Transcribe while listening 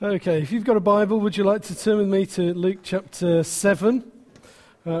Okay, if you've got a Bible, would you like to turn with me to Luke chapter 7?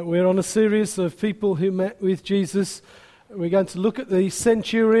 We're on a series of people who met with Jesus. We're going to look at the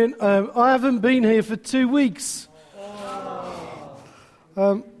centurion. I haven't been here for 2 weeks.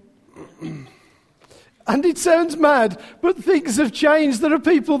 And it sounds mad, but things have changed. There are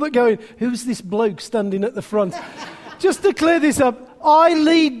people that go, who's this bloke standing at the front? Just to clear this up, I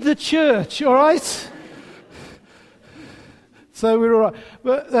lead the church, all right? So we're all right.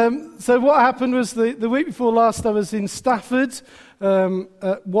 But, so what happened was the week before last I was in Stafford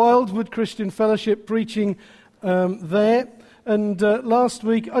at Wildwood Christian Fellowship preaching there. And last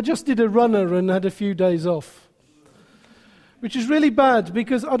week I just did a runner and had a few days off. Which is really bad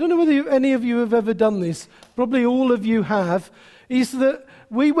because I don't know whether any of you have ever done this. Probably all of you have. Is that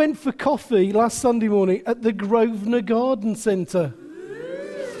we went for coffee last Sunday morning at the Grosvenor Garden Centre.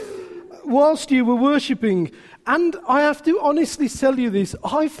 Whilst you were worshipping. And I have to honestly tell you this,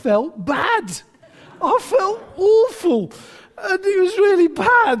 I felt bad. I felt awful. And it was really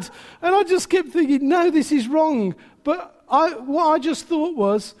bad. And I just kept thinking, no, this is wrong. But what I just thought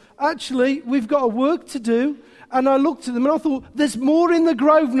was, actually, we've got work to do. And I looked at them and I thought, there's more in the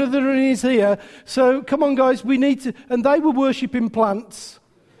Grosvenor than there is here. So come on, guys, we need to. And they were worshipping plants.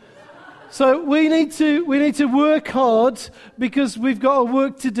 So we need to work hard because we've got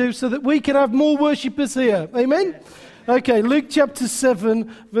work to do so that we can have more worshippers here. Amen? Okay, Luke chapter 7,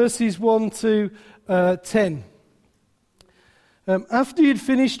 verses 1 to 10. After he had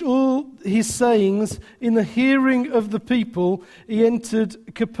finished all his sayings in the hearing of the people, he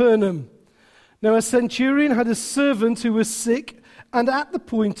entered Capernaum. Now a centurion had a servant who was sick and at the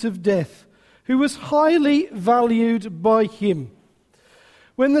point of death, who was highly valued by him.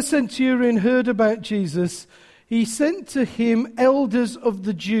 When the centurion heard about Jesus, he sent to him elders of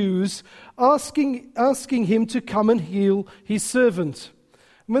the Jews, asking him to come and heal his servant.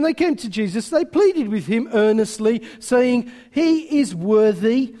 And when they came to Jesus, they pleaded with him earnestly, saying, "He is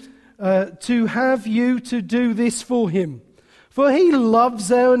worthy to have you to do this for him. For he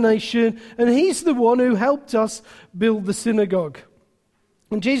loves our nation, and he's the one who helped us build the synagogue."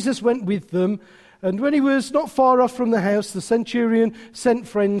 And Jesus went with them. And when he was not far off from the house, the centurion sent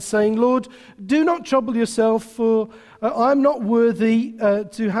friends, saying, "Lord, do not trouble yourself, for I am not worthy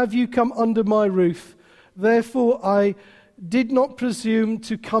to have you come under my roof. Therefore I did not presume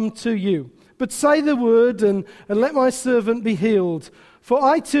to come to you. But say the word, and let my servant be healed. For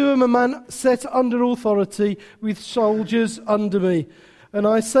I too am a man set under authority, with soldiers under me. And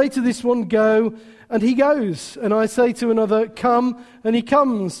I say to this one, go, and he goes. And I say to another, come, and he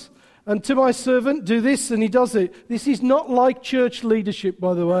comes. And to my servant, do this, and he does it." This is not like church leadership,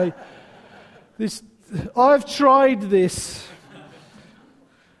 by the way. I've tried this.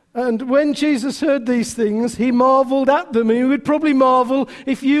 And when Jesus heard these things, he marveled at them. He would probably marvel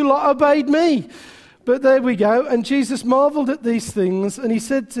if you lot obeyed me. But there we go. And Jesus marveled at these things, and he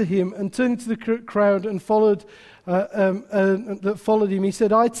said to him, and turning to the crowd and that followed him, he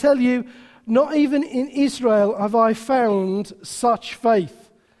said, "I tell you, not even in Israel have I found such faith."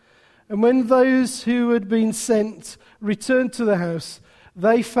 And when those who had been sent returned to the house,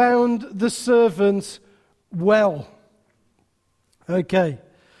 they found the servant well. Okay,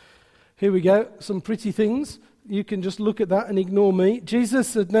 here we go. Some pretty things. You can just look at that and ignore me.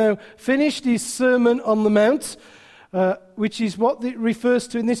 Jesus had now finished his Sermon on the Mount, which is what it refers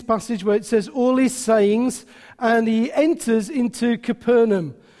to in this passage where it says all his sayings, and he enters into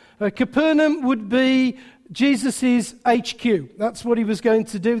Capernaum. Capernaum would be Jesus' HQ. That's what he was going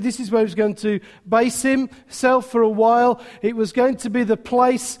to do. This is where he was going to base himself for a while. It was going to be the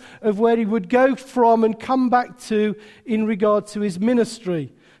place of where he would go from and come back to in regard to his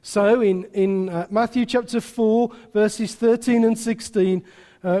ministry. So in Matthew chapter 4, verses 13 and 16,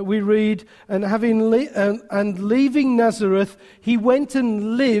 we read, and leaving Nazareth, he went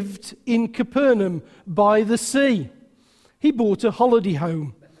and lived in Capernaum by the sea. He bought a holiday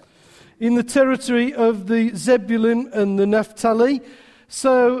home in the territory of the Zebulun and the Naphtali,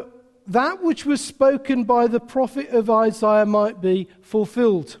 so that which was spoken by the prophet of Isaiah might be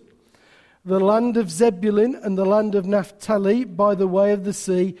fulfilled. The land of Zebulun and the land of Naphtali by the way of the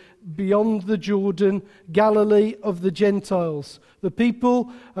sea, beyond the Jordan, Galilee of the Gentiles. The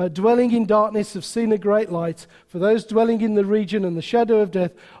people dwelling in darkness have seen a great light. For those dwelling in the region and the shadow of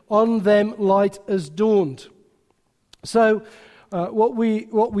death, on them light has dawned. So, what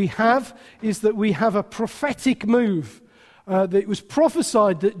we have is that we have a prophetic move. That it was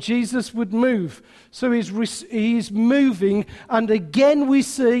prophesied that Jesus would move. So he's moving, and again we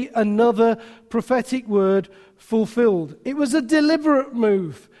see another prophetic word fulfilled. It was a deliberate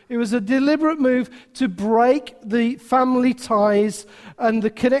move. It was a deliberate move to break the family ties and the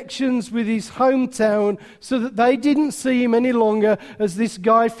connections with his hometown so that they didn't see him any longer as this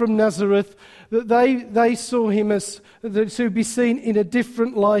guy from Nazareth, that they saw him as to be seen in a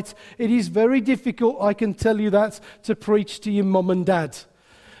different light. It is very difficult, I can tell you that, to preach to your mum and dad.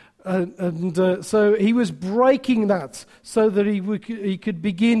 So he was breaking that so that he could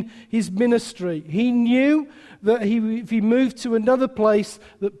begin his ministry. He knew that if he moved to another place,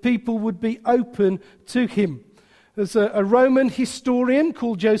 that people would be open to him. There's a Roman historian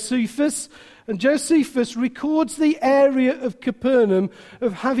called Josephus, and Josephus records the area of Capernaum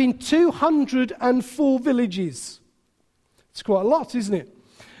of having 204 villages. It's quite a lot, isn't it?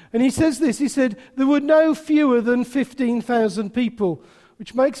 And he says this, he said, there were no fewer than 15,000 people,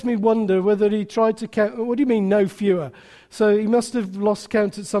 which makes me wonder whether he tried to count. What do you mean, no fewer? So he must have lost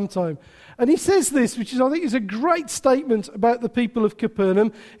count at some time. And he says this, which I think is a great statement about the people of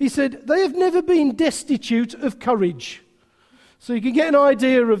Capernaum. He said, they have never been destitute of courage. So you can get an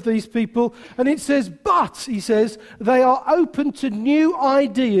idea of these people. And it says, but, he says, they are open to new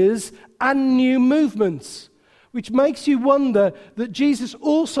ideas and new movements, which makes you wonder that Jesus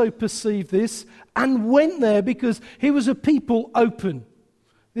also perceived this and went there because he was a people open.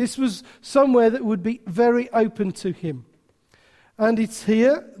 This was somewhere that would be very open to him. And it's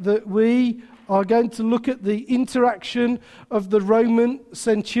here that we are going to look at the interaction of the Roman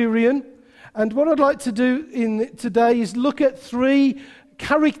centurion. And what I'd like to do today is look at three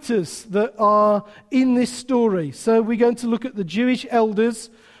characters that are in this story. So we're going to look at the Jewish elders,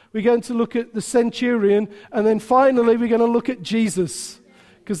 we're going to look at the centurion, and then finally we're going to look at Jesus,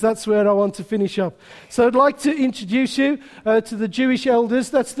 because that's where I want to finish up. So I'd like to introduce you to the Jewish elders.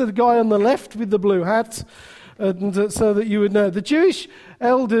 That's the guy on the left with the blue hat, and so that you would know. The Jewish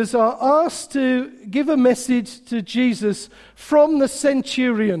elders are asked to give a message to Jesus from the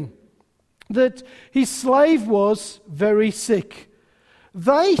centurion that his slave was very sick.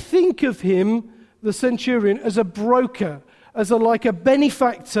 They think of him, the centurion, as a broker, as like a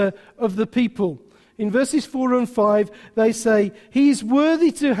benefactor of the people. In verses 4 and 5, they say, he is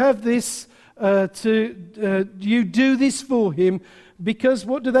worthy to have this, you do this for him, because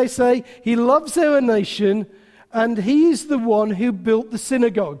what do they say? He loves our nation, and he is the one who built the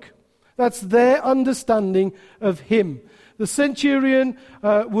synagogue. That's their understanding of him. The centurion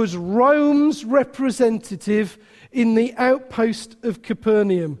was Rome's representative in the outpost of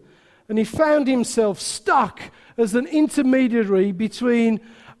Capernaum, and he found himself stuck as an intermediary between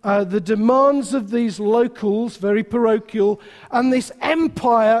the demands of these locals, very parochial, and this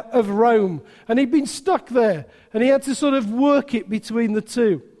empire of Rome. And he'd been stuck there, and he had to sort of work it between the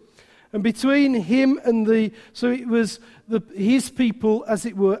two. And between him and so it was his people, as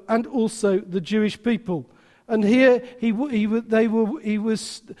it were, and also the Jewish people. And here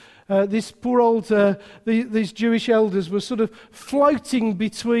this poor old, these Jewish elders were sort of floating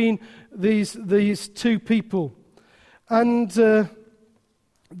between these two people. And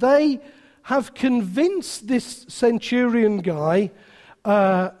they have convinced this centurion guy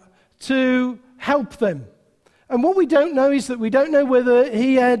to help them. And what we don't know is that we don't know whether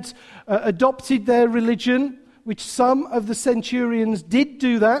he had adopted their religion, which some of the centurions did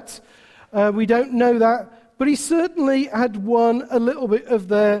do that. We don't know that. But he certainly had won a little bit of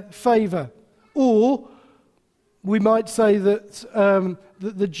their favor. Or we might say that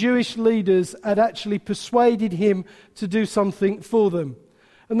the Jewish leaders had actually persuaded him to do something for them.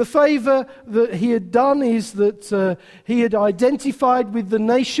 And the favor that he had done is that he had identified with the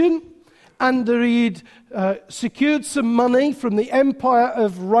nation, and that he had secured some money from the Empire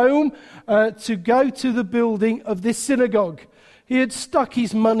of Rome to go to the building of this synagogue. He had stuck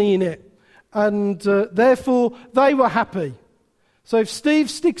his money in it, and therefore they were happy. So if Steve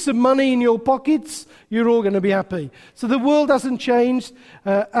sticks some money in your pockets, you're all going to be happy. So the world hasn't changed,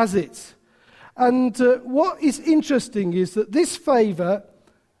 has it? And what is interesting is that this favor,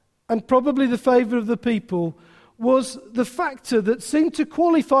 and probably the favor of the people, was the factor that seemed to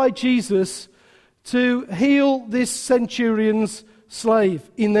qualify Jesus to heal this centurion's slave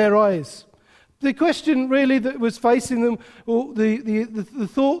in their eyes. The question really that was facing them, or the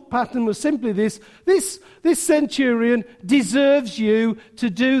thought pattern was simply this centurion deserves you to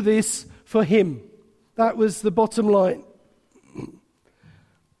do this for him. That was the bottom line.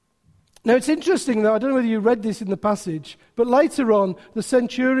 Now it's interesting though, I don't know whether you read this in the passage, but later on the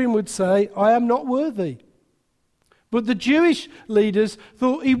centurion would say, I am not worthy. But the Jewish leaders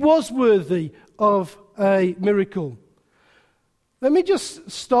thought he was worthy of a miracle. Let me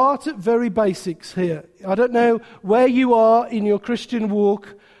just start at very basics here. I don't know where you are in your Christian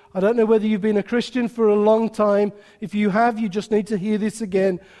walk. I don't know whether you've been a Christian for a long time. If you have, you just need to hear this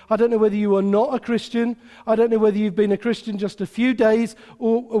again. I don't know whether you are not a Christian. I don't know whether you've been a Christian just a few days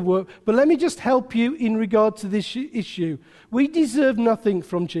or work. But let me just help you in regard to this issue. We deserve nothing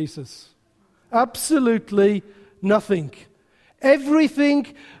from Jesus. Absolutely nothing.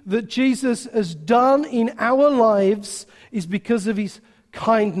 Everything that Jesus has done in our lives is because of his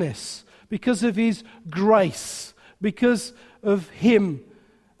kindness, because of his grace, because of him.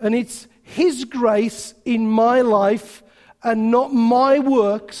 And it's his grace in my life and not my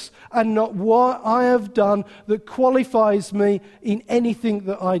works and not what I have done that qualifies me in anything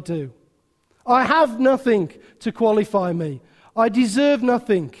that I do. I have nothing to qualify me. I deserve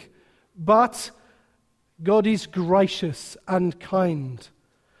nothing. But God is gracious and kind.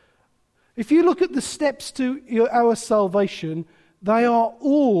 If you look at the steps to our salvation, they are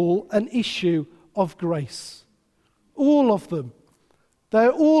all an issue of grace. All of them. They're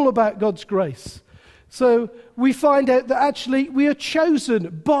all about God's grace. So we find out that actually we are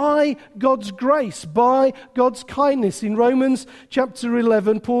chosen by God's grace, by God's kindness. In Romans chapter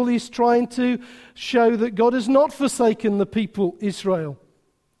 11, Paul is trying to show that God has not forsaken the people Israel.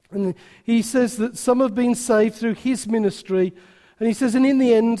 And he says that some have been saved through his ministry. And he says, and in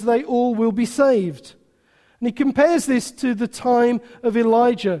the end, they all will be saved. And he compares this to the time of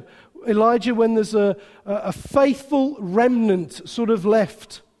Elijah. Elijah, when there's a faithful remnant sort of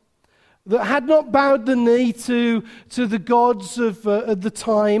left that had not bowed the knee to the gods of the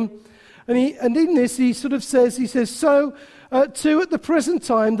time. And in this, he sort of says, so too at the present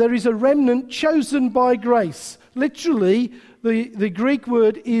time, there is a remnant chosen by grace. Literally, the Greek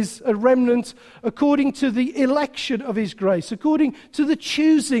word is a remnant according to the election of his grace, according to the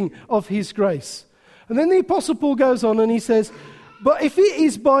choosing of his grace. And then the Apostle Paul goes on and he says, but if it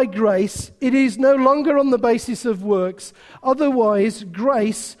is by grace, it is no longer on the basis of works. Otherwise,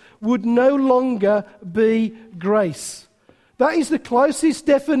 grace would no longer be grace. That is the closest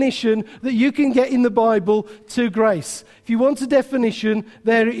definition that you can get in the Bible to grace. If you want a definition,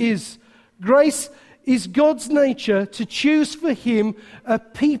 there it is. Grace is God's nature to choose for him a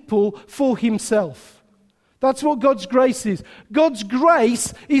people for himself. That's what God's grace is. God's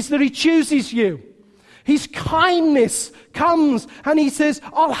grace is that he chooses you. His kindness comes and he says,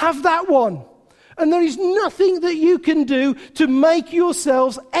 I'll have that one. And there is nothing that you can do to make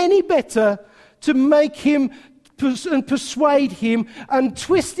yourselves any better, to make him and persuade him and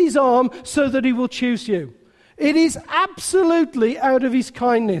twist his arm so that he will choose you. It is absolutely out of his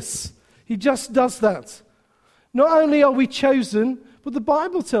kindness. He just does that. Not only are we chosen, but the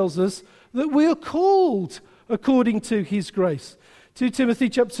Bible tells us that we are called according to his grace. 2 Timothy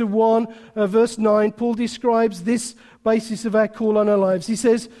chapter 1, verse 9, Paul describes this basis of our call on our lives. He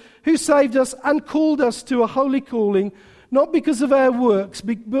says, who saved us and called us to a holy calling, not because of our works,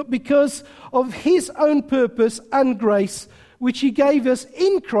 but because of his own purpose and grace, which he gave us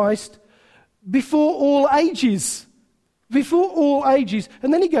in Christ before all ages. Before all ages.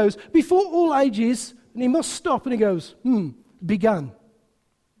 And then he goes, before all ages, and he must stop and he goes, began.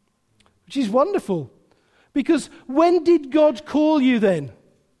 Which is wonderful. Because when did God call you then?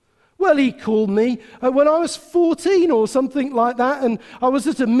 Well, he called me when I was 14 or something like that, and I was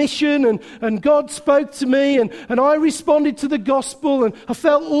at a mission, and God spoke to me, and I responded to the gospel, and I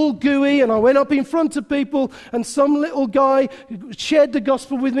felt all gooey, and I went up in front of people, and some little guy shared the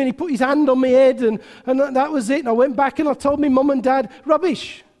gospel with me, and he put his hand on my head, and that was it. And I went back and I told my mum and dad,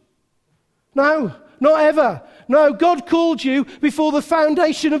 rubbish. No, not ever. No, God called you before the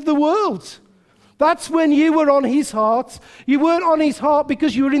foundation of the world. That's when you were on his heart. You weren't on his heart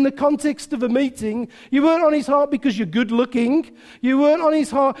because you were in the context of a meeting. You weren't on his heart because you're good looking. You weren't on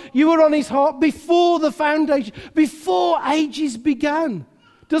his heart. You were on his heart before the foundation, before ages began.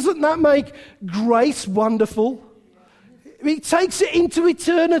 Doesn't that make grace wonderful? It takes it into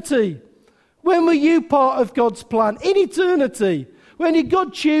eternity. When were you part of God's plan? In eternity. When did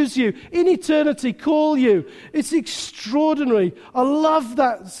God choose you? In eternity, call you. It's extraordinary. I love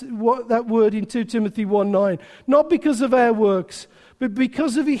that word in 2 Timothy 1:9. Not because of our works, but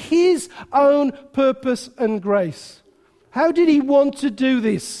because of his own purpose and grace. How did he want to do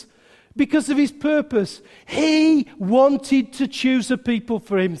this? Because of his purpose. He wanted to choose a people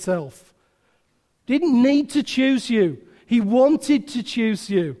for himself. Didn't need to choose you. He wanted to choose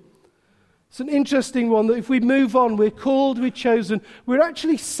you. It's an interesting one that if we move on, we're called, we're chosen, we're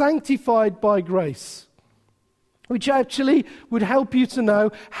actually sanctified by grace, which actually would help you to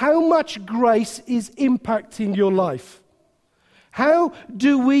know how much grace is impacting your life. How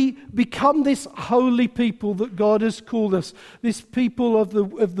do we become this holy people that God has called us, this people of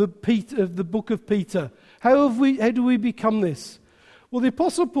the book of Peter? How do we become this? Well, the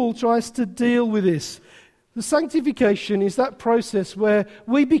Apostle Paul tries to deal with this. The sanctification is that process where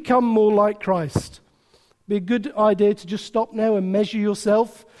we become more like Christ. It'd be a good idea to just stop now and measure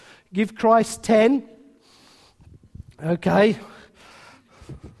yourself. Give Christ 10. Okay.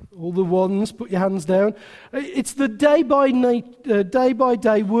 All the ones, put your hands down. It's the day by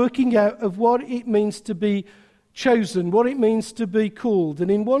day working out of what it means to be chosen, what it means to be called. And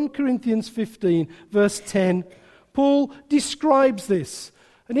in 1 Corinthians 15, verse 10, Paul describes this.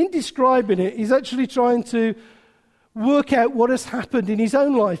 And in describing it, he's actually trying to work out what has happened in his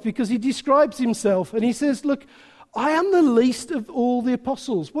own life, because he describes himself and he says, look, I am the least of all the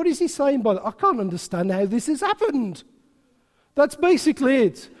apostles. What is he saying by that? I can't understand how this has happened. That's basically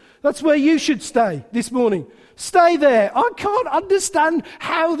it. That's where you should stay this morning. Stay there. I can't understand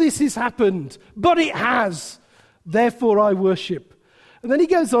how this has happened, but it has. Therefore I worship. And then he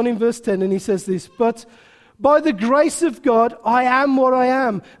goes on in verse 10 and he says this, but by the grace of God, I am what I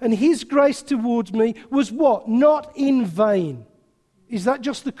am. And his grace towards me was what? Not in vain. Is that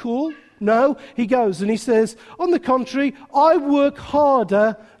just the call? No. He goes and he says, on the contrary, I work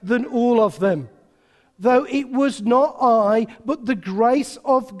harder than all of them. Though it was not I, but the grace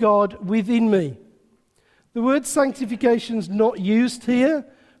of God within me. The word sanctification is not used here,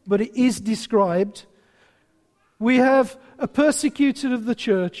 but it is described. We have a persecutor of the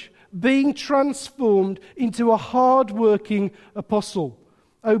church being transformed into a hard-working apostle,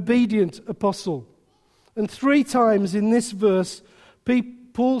 obedient apostle. And 3 times in this verse,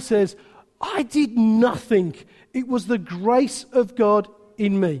 Paul says, I did nothing. It was the grace of God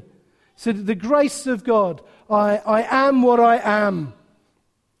in me. So the grace of God, I am what I am.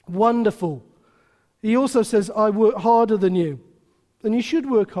 Wonderful. He also says, I work harder than you. And you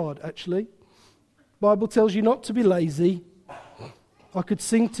should work hard, actually. The Bible tells you not to be lazy. I could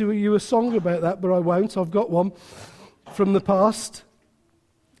sing to you a song about that, but I won't. I've got one from the past.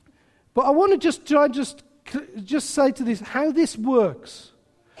 But I want to just say to this, how this works.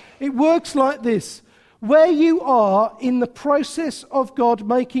 It works like this. Where you are in the process of God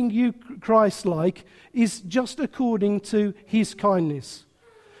making you Christ-like is just according to his kindness.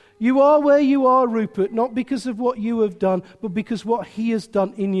 You are where you are, Rupert, not because of what you have done, but because what he has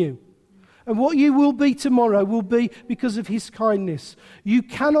done in you. And what you will be tomorrow will be because of his kindness. You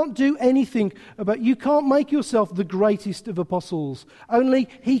cannot do anything you can't make yourself the greatest of apostles. Only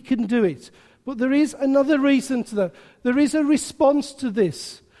he can do it. But there is another reason to that. There is a response to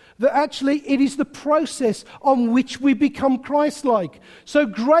this. That actually it is the process on which we become Christ-like. So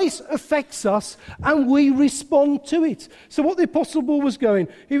grace affects us and we respond to it. So what the Apostle Paul was going,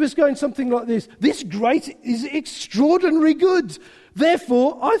 he was going something like this. This grace is extraordinarily good.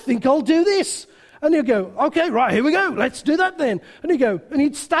 Therefore, I think I'll do this. And he'll go, okay, right, here we go. Let's do that then. And he'd go, and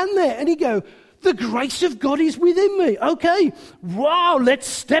he'd stand there and he'd go, the grace of God is within me. Okay, wow, let's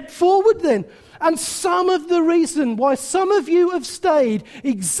step forward then. And some of the reason why some of you have stayed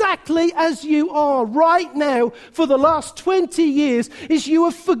exactly as you are right now for the last 20 years is you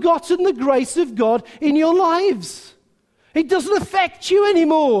have forgotten the grace of God in your lives. It doesn't affect you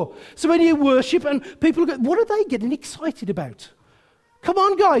anymore. So when you worship and people go, what are they getting excited about? Come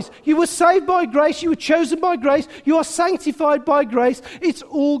on, guys. You were saved by grace. You were chosen by grace. You are sanctified by grace. It's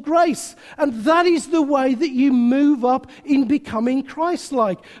all grace. And that is the way that you move up in becoming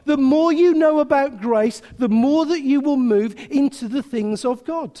Christ-like. The more you know about grace, the more that you will move into the things of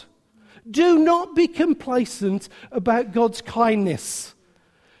God. Do not be complacent about God's kindness.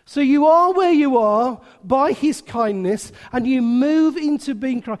 So you are where you are by his kindness, and you move into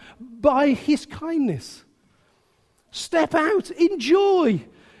being Christ by his kindness. Step out, enjoy.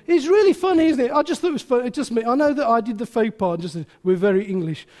 It's really funny, isn't it? I just thought it was funny. It's just me. I know that I did the faux pas and just said, we're very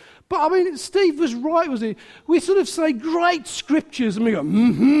English. But I mean, Steve was right, was he? We sort of say great scriptures and we go,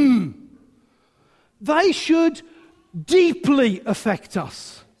 They should deeply affect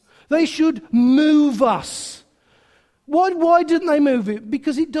us. They should move us. Why didn't they move it?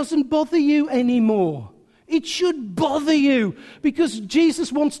 Because it doesn't bother you anymore. It should bother you because Jesus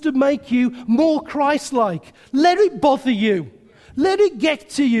wants to make you more Christ-like. Let it bother you. Let it get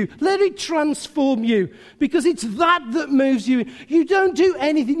to you. Let it transform you because it's that moves you. You don't do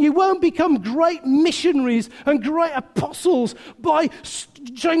anything. You won't become great missionaries and great apostles by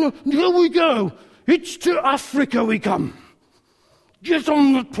saying, here we go. It's to Africa we come. Get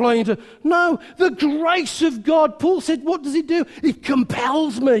on the plane. No, the grace of God. Paul said, what does it do? It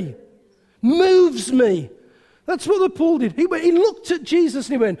compels me, moves me. That's what Paul did. He looked at Jesus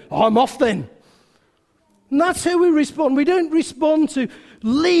and he went, I'm off then. And that's how we respond. We don't respond to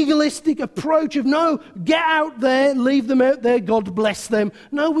legalistic approach of, no, get out there, leave them out there, God bless them.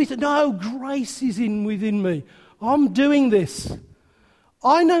 No, we say, no, grace is within me. I'm doing this.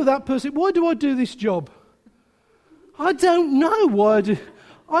 I know that person. Why do I do this job? I don't know why I do.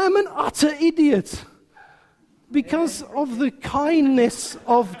 I am an utter idiot because of the kindness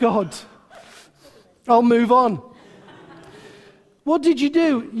of God. I'll move on. What did you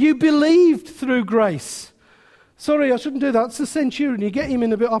do? You believed through grace. Sorry, I shouldn't do that. It's the centurion. You get him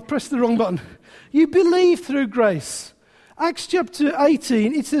in a bit. I've pressed the wrong button. You believed through grace. Acts chapter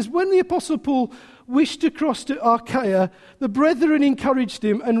 18, it says, when the Apostle Paul wished to cross to Achaia, the brethren encouraged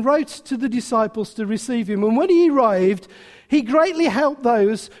him and wrote to the disciples to receive him. And when he arrived, he greatly helped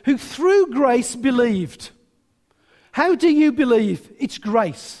those who through grace believed. How do you believe? It's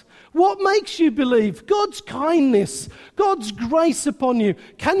grace. What makes you believe? God's kindness, God's grace upon you.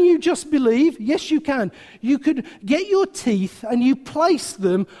 Can you just believe? Yes, you can. You could get your teeth and you place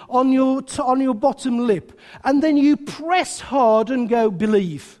them on your bottom lip, and then you press hard and go,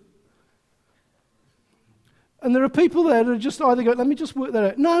 believe. And there are people there that are just either go, let me just work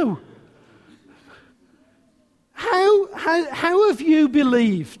that out. No. How have you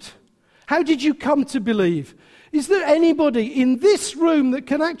believed? How did you come to believe? Is there anybody in this room that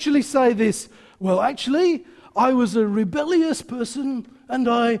can actually say this? Well, actually, I was a rebellious person and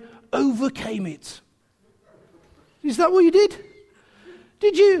I overcame it. Is that what you did?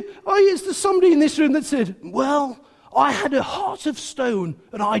 Did you? Is there somebody in this room that said, well, I had a heart of stone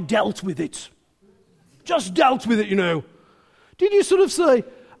and I dealt with it. Just dealt with it, you know. Did you sort of say,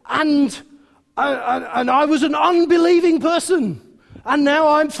 and I was an unbelieving person and now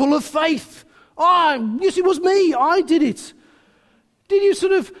I'm full of faith? Yes, it was me. I did it. Did you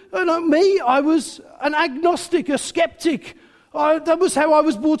sort of, me? I was an agnostic, a skeptic. That was how I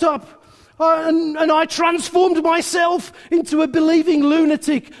was brought up. And I transformed myself into a believing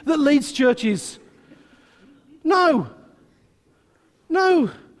lunatic that leads churches. No.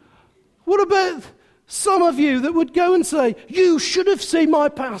 What about some of you that would go and say, you should have seen my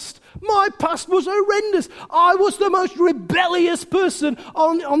past. My past was horrendous. I was the most rebellious person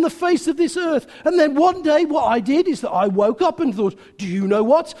on the face of this earth. And then one day what I did is that I woke up and thought, do you know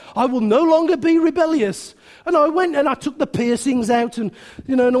what? I will no longer be rebellious. And I went and I took the piercings out and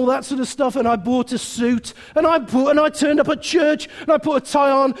all that sort of stuff, and I bought a suit and I turned up at church and I put a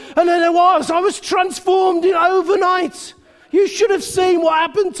tie on, and then I was transformed overnight. You should have seen what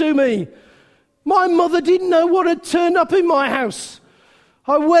happened to me. My mother didn't know what had turned up in my house.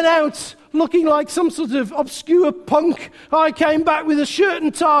 I went out looking like some sort of obscure punk. I came back with a shirt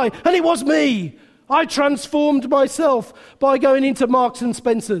and tie, and it was me. I transformed myself by going into Marks and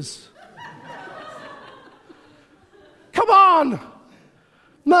Spencer's. Come on!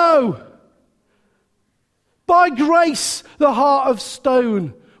 No. By grace, the heart of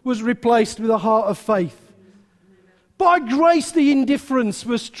stone was replaced with a heart of faith. By grace, the indifference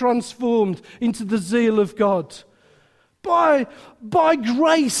was transformed into the zeal of God. By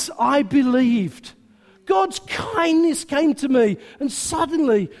grace, I believed. God's kindness came to me, and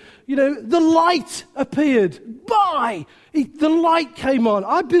suddenly, the light appeared. The light came on.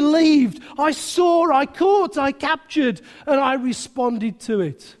 I believed, I saw, I caught, I captured, and I responded to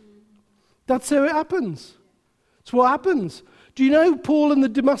it. That's how it happens. It's what happens. Do you know Paul and the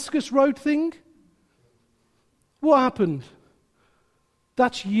Damascus Road thing? What happened?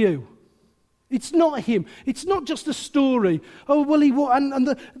 That's you. It's not him. It's not just a story. Oh, well,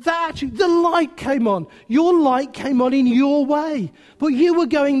 the light came on. Your light came on in your way. But you were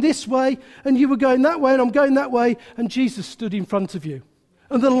going this way, and you were going that way, and I'm going that way, and Jesus stood in front of you.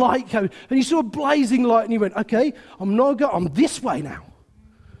 And the light came, and you saw a blazing light, and you went, okay, I'm this way now.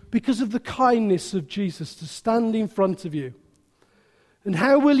 Because of the kindness of Jesus to stand in front of you. And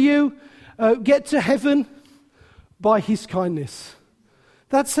how will you get to heaven? By his kindness.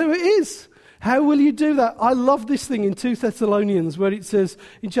 That's how it is. How will you do that? I love this thing in 2 Thessalonians where it says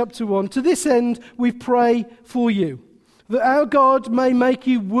in chapter 1, to this end we pray for you, that our God may make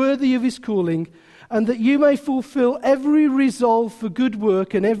you worthy of his calling, and that you may fulfill every resolve for good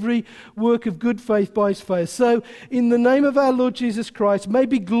work and every work of good faith by his faith. So in the name of our Lord Jesus Christ, may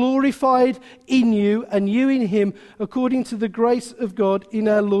be glorified in you and you in him, according to the grace of God in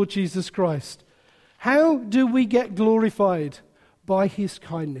our Lord Jesus Christ. How do we get glorified? By his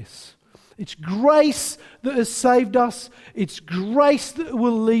kindness. It's grace that has saved us. It's grace that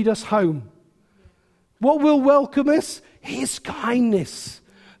will lead us home. What will welcome us? His kindness.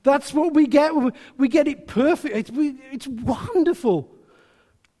 That's what we get. We get it perfect. It's wonderful.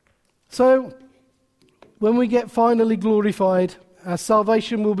 So, when we get finally glorified, our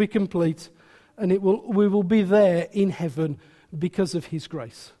salvation will be complete, and we will be there in heaven because of his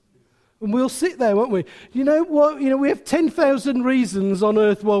grace. And we'll sit there, won't we? You know what? You know, we have 10,000 reasons on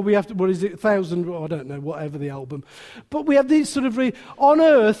earth why we have to, what is it, 1,000, I don't know, whatever the album. But we have these sort of, on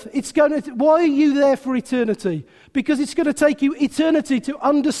earth, it's going to, why are you there for eternity? Because it's going to take you eternity to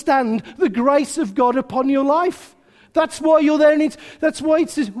understand the grace of God upon your life. That's why you're there. And that's why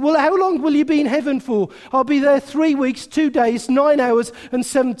it says, well, how long will you be in heaven for? I'll be there 3 weeks, 2 days, 9 hours and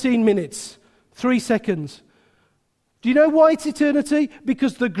 17 minutes. 3 seconds. Do you know why it's eternity?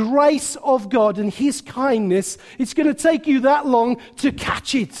 Because the grace of God and His kindness, it's going to take you that long to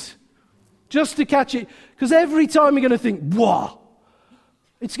catch it. Just to catch it. Because every time you're going to think, whoa.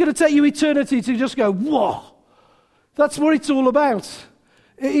 It's going to take you eternity to just go, whoa. That's what it's all about.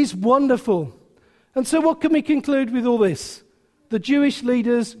 It is wonderful. And so what can we conclude with all this? The Jewish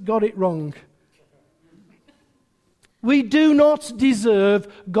leaders got it wrong. We do not deserve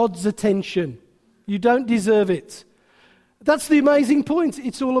God's attention. You don't deserve it. That's the amazing point.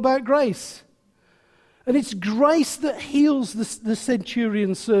 It's all about grace. And it's grace that heals the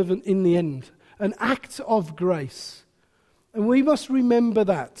centurion servant in the end. An act of grace. And we must remember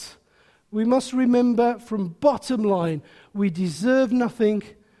that. We must remember from bottom line, we deserve nothing.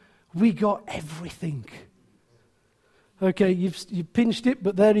 We got everything. Okay, you've pinched it,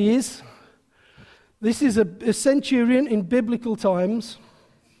 but there he is. This is a centurion in biblical times.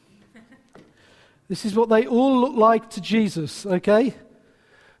 This is what they all look like to Jesus, okay?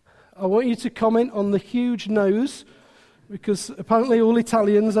 I want you to comment on the huge nose, because apparently all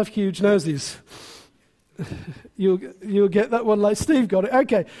Italians have huge noses. You'll get that one like Steve got it.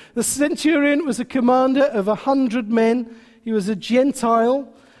 Okay, the centurion was a commander of 100 men. He was a Gentile.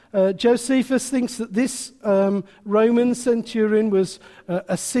 Josephus thinks that this Roman centurion was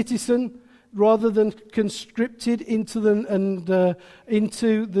a citizen rather than conscripted into the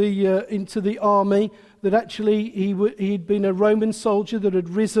army. That actually he'd been a Roman soldier that had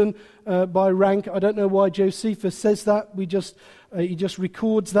risen by rank. I don't know why Josephus says that. He just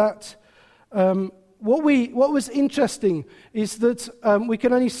records that. What was interesting is that we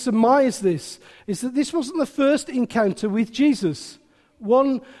can only surmise this. Is that this wasn't the first encounter with Jesus.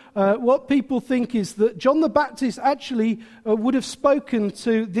 What people think is that John the Baptist actually would have spoken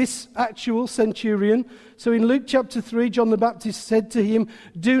to this actual centurion. So in Luke chapter 3, John the Baptist said to him,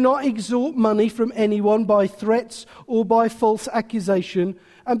 "Do not extort money from anyone by threats or by false accusation,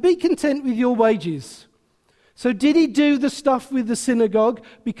 and be content with your wages." So did he do the stuff with the synagogue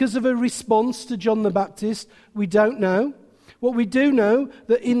because of a response to John the Baptist? We don't know. What we do know,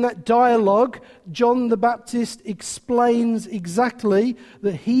 that in that dialogue, John the Baptist explains exactly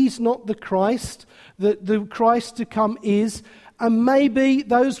that he's not the Christ, that the Christ to come is, and maybe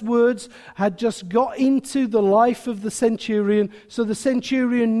those words had just got into the life of the centurion, so the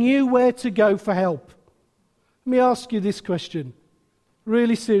centurion knew where to go for help. Let me ask you this question,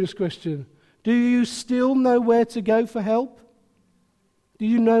 really serious question. Do you still know where to go for help? Do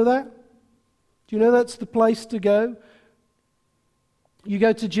you know that? Do you know that's the place to go? You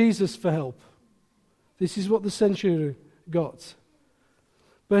go to Jesus for help. This is what the centurion got.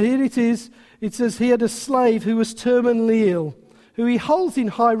 But here it is. It says he had a slave who was terminally ill, who he holds in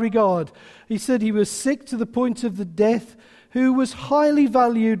high regard. He said he was sick to the point of the death, who was highly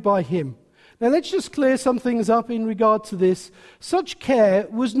valued by him. Now let's just clear some things up in regard to this. Such care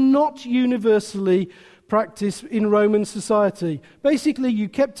was not universally practiced in Roman society. Basically, you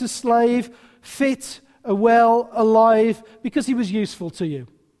kept a slave fit, well, alive, because he was useful to you.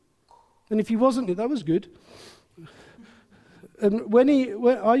 And if he wasn't, that was good. And when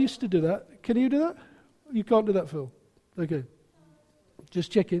I used to do that. Can you do that? You can't do that, Phil. Okay.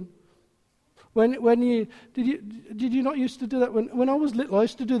 Just checking. Did you not used to do that when I was little? I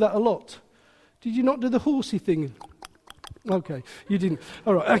used to do that a lot. Did you not do the horsey thing? Okay, you didn't.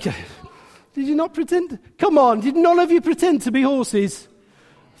 All right, okay. Did you not pretend? Come on, did none of you pretend to be horses?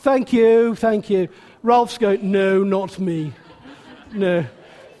 Thank you. Ralph's going, no, not me. No.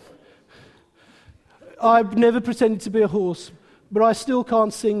 I've never pretended to be a horse, but I still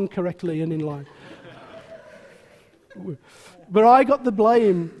can't sing correctly and in line. But I got the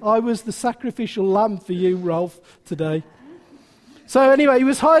blame. I was the sacrificial lamb for you, Ralph, today. So anyway, he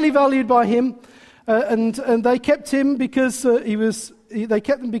was highly valued by him, and they kept him because they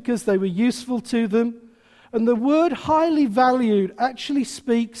kept him because they were useful to them. And the word highly valued actually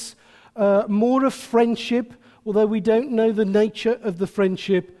speaks more of friendship, although we don't know the nature of the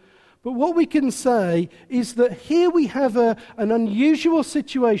friendship. But what we can say is that here we have an unusual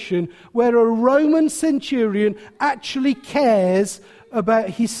situation where a Roman centurion actually cares about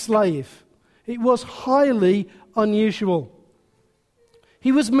his slave. It was highly unusual.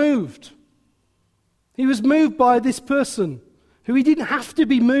 He was moved. He was moved by this person who he didn't have to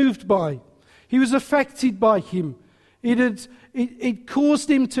be moved by. He was affected by him. It caused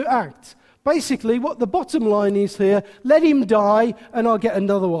him to act. Basically, what the bottom line is here, let him die and I'll get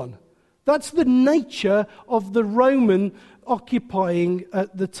another one. That's the nature of the Roman occupying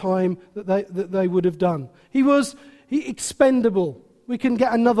at the time that they would have done. He expendable. We can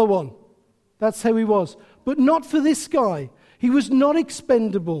get another one. That's how he was. But not for this guy. He was not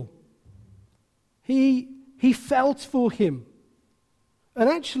expendable. He felt for him. And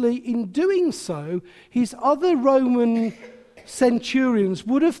actually, in doing so, his other Roman centurions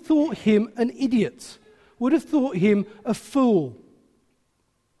would have thought him an idiot, would have thought him a fool.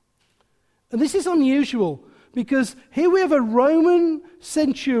 And this is unusual, because here we have a Roman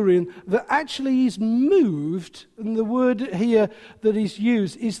centurion that actually is moved, and the word here that is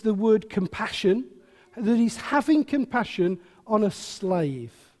used is the word compassion, that he's having compassion on a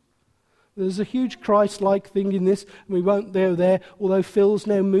slave. There's a huge Christ-like thing in this, and we won't go there, although Phil's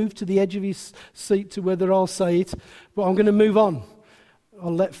now moved to the edge of his seat to whether I'll say it, but I'm going to move on.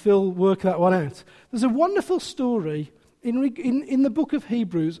 I'll let Phil work that one out. There's a wonderful story in the book of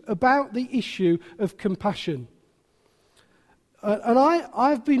Hebrews about the issue of compassion. And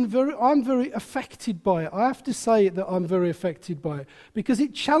I'm very affected by it. I have to say that I'm very affected by it because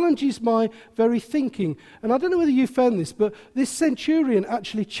it challenges my very thinking. And I don't know whether you found this, but this centurion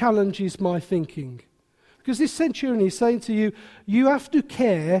actually challenges my thinking. Because this centurion is saying to you, you have to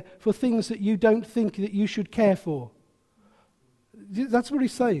care for things that you don't think that you should care for. That's what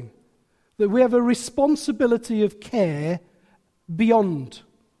he's saying. That we have a responsibility of care beyond.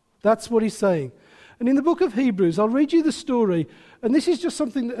 That's what he's saying. And in the book of Hebrews, I'll read you the story, and this is just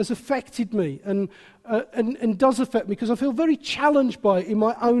something that has affected me and does affect me because I feel very challenged by it in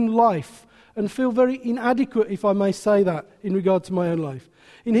my own life and feel very inadequate, if I may say that, in regard to my own life.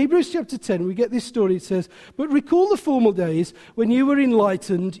 In Hebrews chapter 10, we get this story. It says, "But recall the former days when you were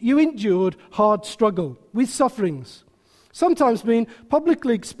enlightened, you endured hard struggle with sufferings, sometimes being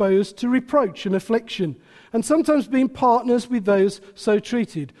publicly exposed to reproach and affliction, and sometimes being partners with those so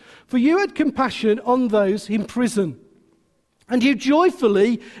treated. For you had compassion on those in prison, and you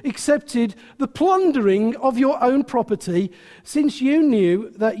joyfully accepted the plundering of your own property, since you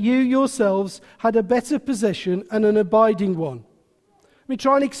knew that you yourselves had a better possession and an abiding one." Let me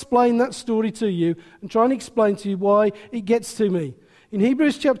try and explain that story to you, and try and explain to you why it gets to me. In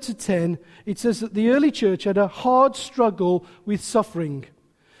Hebrews chapter 10, it says that the early church had a hard struggle with suffering.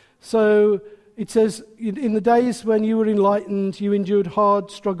 So it says, in the days when you were enlightened, you endured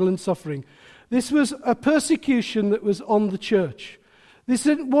hard struggle and suffering. This was a persecution that was on the church. This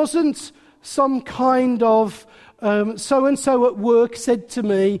wasn't some kind of so-and-so at work said to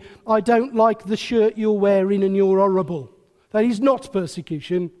me, "I don't like the shirt you're wearing and you're horrible." That is not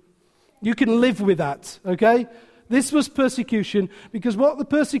persecution. You can live with that, okay? This was persecution because what the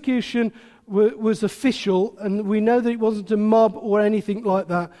persecution was official, and we know that it wasn't a mob or anything like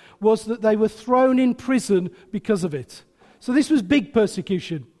that, was that they were thrown in prison because of it. So this was big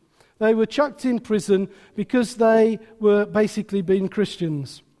persecution. They were chucked in prison because they were basically being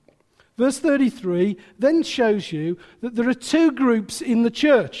Christians. Verse 33 then shows you that there are two groups in the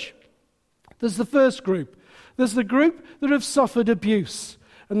church. There's the first group. There's the group that have suffered abuse,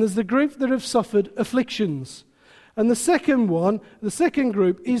 and there's the group that have suffered afflictions. And the second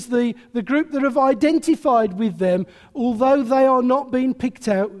group, is the group that have identified with them, although they are not being picked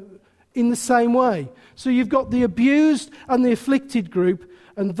out in the same way. So you've got the abused and the afflicted group,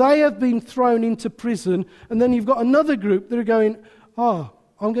 and they have been thrown into prison. And then you've got another group that are going, I'm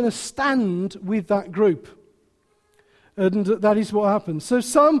going to stand with that group. And that is what happened. So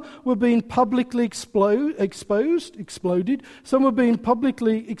some were being publicly exploded. Some were being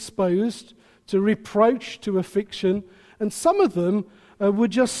publicly exposed to reproach, to affliction, and some of them were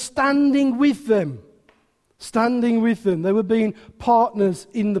just standing with them. Standing with them. They were being partners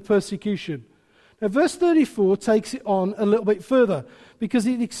in the persecution. Now, verse 34 takes it on a little bit further because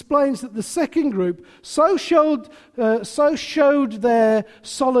it explains that the second group so showed their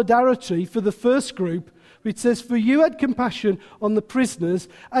solidarity for the first group. It says, "For you had compassion on the prisoners,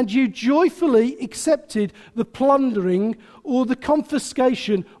 and you joyfully accepted the plundering or the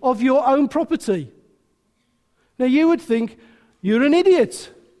confiscation of your own property." Now you would think, you're an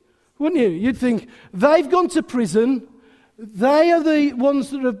idiot, wouldn't you? You'd think, they've gone to prison, they are the ones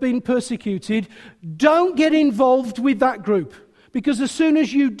that have been persecuted, don't get involved with that group, because as soon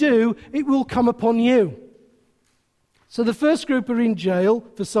as you do, it will come upon you. So the first group are in jail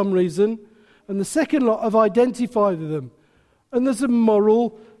for some reason, and the second lot have identified with them. And there's a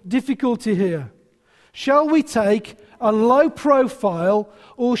moral difficulty here. Shall we take a low profile,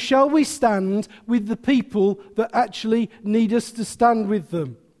 or shall we stand with the people that actually need us to stand with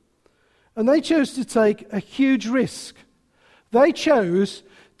them? And they chose to take a huge risk. They chose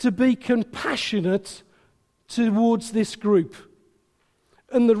to be compassionate towards this group.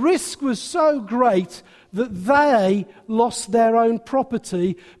 And the risk was so great that they lost their own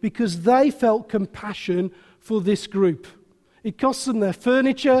property because they felt compassion for this group. It cost them their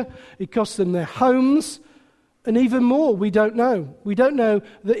furniture, it cost them their homes, and even more, we don't know. We don't know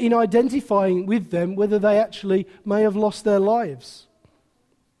that in identifying with them, whether they actually may have lost their lives.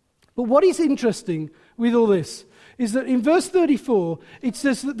 But what is interesting with all this is that in verse 34, it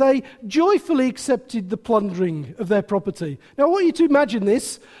says that they joyfully accepted the plundering of their property. Now, I want you to imagine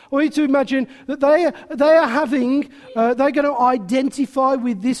this. I want you to imagine that they're going to identify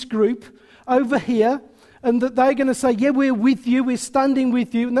with this group over here, and that they're going to say, yeah, we're with you, we're standing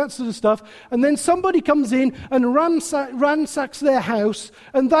with you, and that sort of stuff. And then somebody comes in and ransacks their house,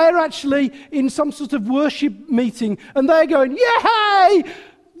 and they're actually in some sort of worship meeting, and they're going, yay,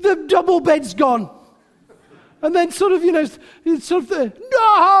 the double bed's gone. And then no,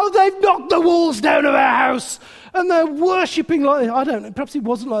 they've knocked the walls down of our house. And they're worshipping like, I don't know, perhaps it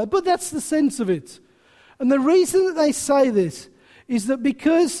wasn't like that, but that's the sense of it. And the reason that they say this is that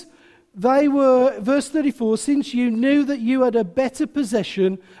because they were, verse 34, since you knew that you had a better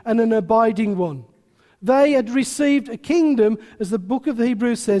possession and an abiding one. They had received a kingdom, as the book of the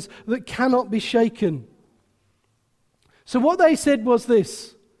Hebrews says, that cannot be shaken. So what they said was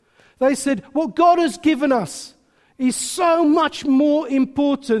this. They said, what God has given us is so much more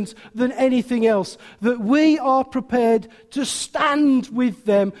important than anything else, that we are prepared to stand with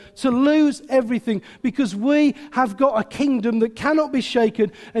them, to lose everything, because we have got a kingdom that cannot be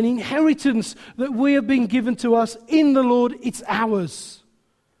shaken, an inheritance that we have been given to us in the Lord. It's ours.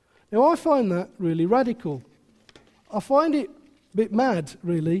 Now, I find that really radical. I find it a bit mad,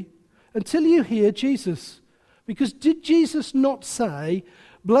 really, until you hear Jesus. Because did Jesus not say,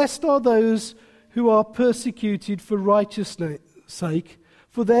 blessed are those who are persecuted for righteousness' sake,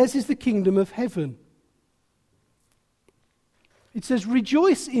 for theirs is the kingdom of heaven. It says,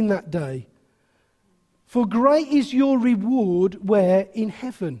 rejoice in that day, for great is your reward where in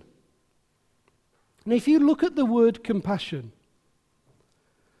heaven. And if you look at the word compassion,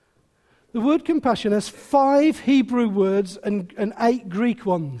 the word compassion has 5 Hebrew words and 8 Greek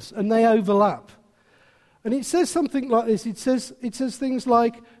ones, and they overlap. And it says something like this. It says things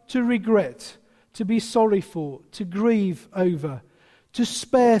like to regret, to be sorry for, to grieve over, to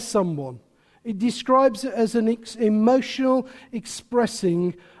spare someone. It describes it as an emotional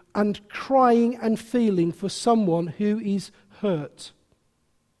expressing and crying and feeling for someone who is hurt.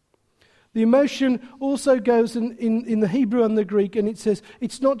 The emotion also goes in the Hebrew and the Greek, and it says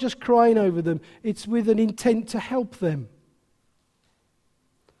it's not just crying over them, it's with an intent to help them.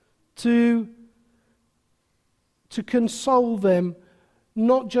 To console them,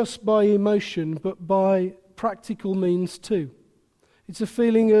 not just by emotion, but by practical means too. It's a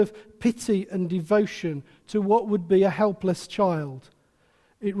feeling of pity and devotion to what would be a helpless child.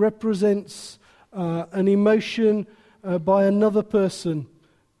 It represents an emotion by another person's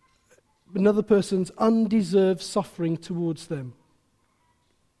undeserved suffering towards them.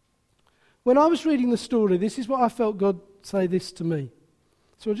 When I was reading the story, this is what I felt God say this to me.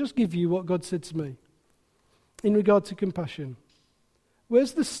 So I'll just give you what God said to me in regard to compassion.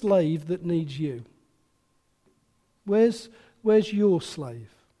 Where's the slave that needs you? Where's your slave?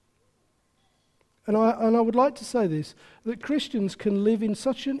 And I would like to say this, that Christians can live in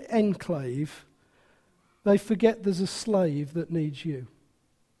such an enclave, they forget there's a slave that needs you.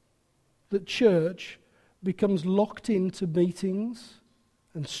 That church becomes locked into meetings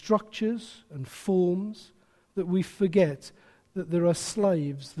and structures and forms, that we forget that there are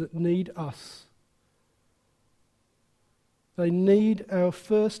slaves that need us. They need our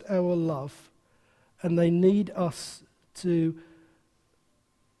love, and they need us to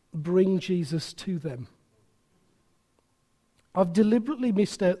bring Jesus to them. I've deliberately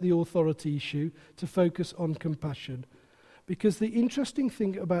missed out the authority issue to focus on compassion, because the interesting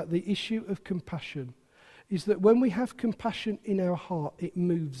thing about the issue of compassion is that when we have compassion in our heart, it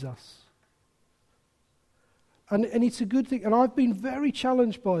moves us. And it's a good thing, and I've been very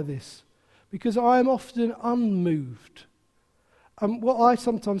challenged by this, because I am often unmoved. And what I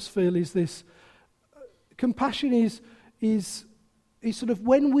sometimes feel is this: compassion is sort of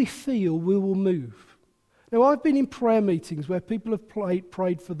when we feel, we will move. Now, I've been in prayer meetings where people have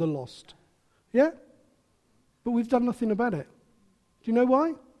prayed for the lost, yeah, but we've done nothing about it. Do you know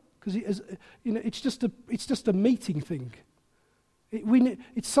why? Because it's just a meeting thing.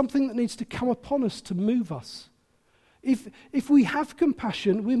 It's something that needs to come upon us to move us. If we have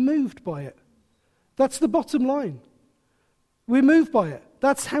compassion, we're moved by it. That's the bottom line. We're moved by it.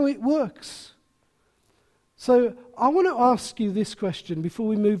 That's how it works. So I want to ask you this question before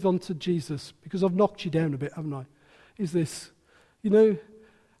we move on to Jesus, because I've knocked you down a bit, haven't I? Is this,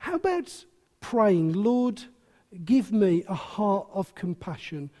 how about praying, Lord, give me a heart of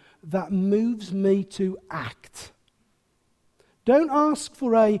compassion that moves me to act. Don't ask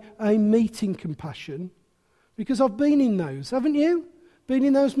for a meeting compassion, because I've been in those, haven't you? Been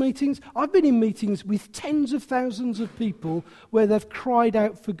in those meetings? I've been in meetings with tens of thousands of people where they've cried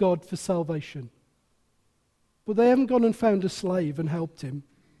out for God for salvation. But they haven't gone and found a slave and helped him.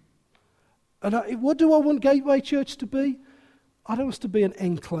 And what do I want Gateway Church to be? I don't want us to be an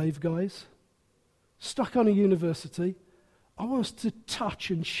enclave, guys, stuck on a university. I want us to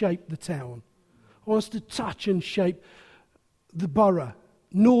touch and shape the town. I want us to touch and shape the borough,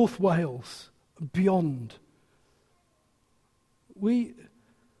 North Wales, beyond.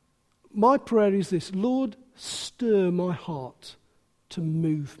 My prayer is this: Lord, stir my heart to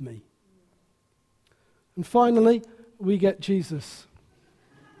move me. And finally, we get Jesus.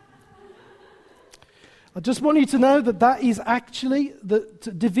 I just want you to know that is actually,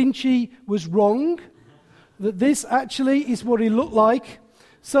 that Da Vinci was wrong, that this actually is what he looked like,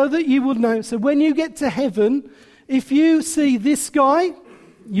 so that you would know. So when you get to heaven, if you see this guy,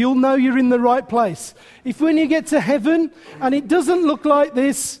 you'll know you're in the right place. If when you get to heaven and it doesn't look like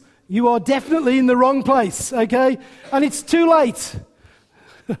this, you are definitely in the wrong place, okay? And it's too late.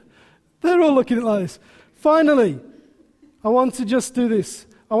 They're all looking at it like this. Finally, I want to just do this.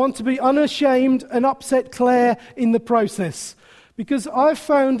 I want to be unashamed and upset Claire in the process. Because I've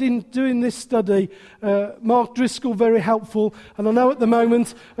found in doing this study, Mark Driscoll very helpful. And I know at the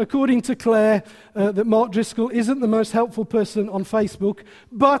moment, according to Claire, that Mark Driscoll isn't the most helpful person on Facebook.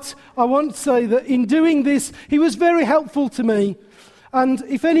 But I want to say that in doing this, he was very helpful to me. And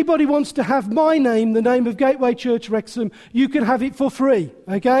if anybody wants to have my name, the name of Gateway Church Wrexham, you can have it for free,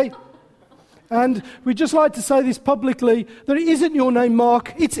 okay? And we'd just like to say this publicly, that it isn't your name,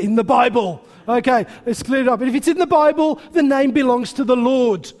 Mark, it's in the Bible. Okay, let's clear it up. And if it's in the Bible, the name belongs to the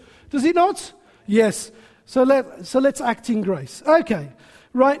Lord. Does it not? Yes. So let's act in grace. Okay,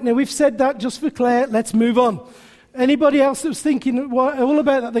 right, now we've said that just for Claire, let's move on. Anybody else that was thinking all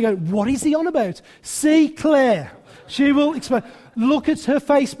about that, they go, what is he on about? See Claire. She will explain. Look at her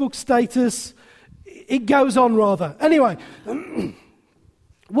Facebook status. It goes on rather. Anyway,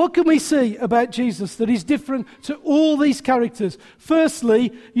 what can we see about Jesus that is different to all these characters?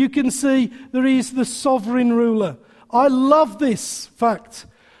 Firstly, you can see that he is the sovereign ruler. I love this fact.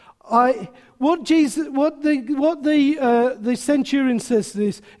 What the centurion says to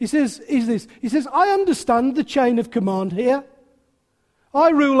this, he says, I understand the chain of command here. I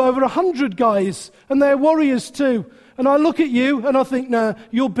rule over 100 guys, and they're warriors too. And I look at you and I think, nah,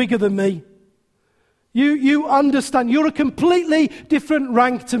 you're bigger than me. You understand. You're a completely different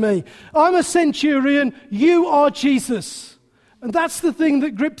rank to me. I'm a centurion. You are Jesus. And that's the thing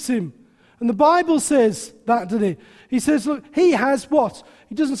that grips him. And the Bible says that, doesn't it? He says, look, he has what?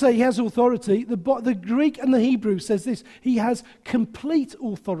 He doesn't say he has authority. The Greek and the Hebrew says this. He has complete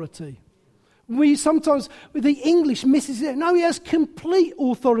authority. We sometimes, with the English, misses it. No, he has complete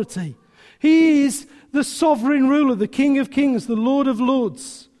authority. He is the sovereign ruler, the King of Kings, the Lord of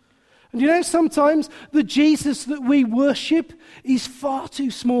Lords. And you know, sometimes the Jesus that we worship is far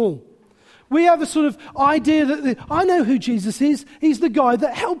too small. We have a sort of idea that I know who Jesus is. He's the guy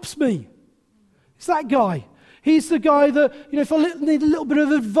that helps me. It's that guy. He's the guy that, if I need a little bit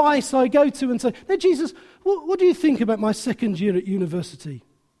of advice, I go to and say, now, Jesus, what do you think about my second year at university?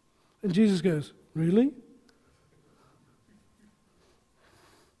 And Jesus goes, really?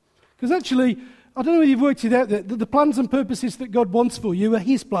 Because actually, I don't know if you've worked it out that the plans and purposes that God wants for you are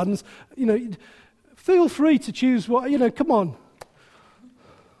his plans. Feel free to choose what, come on.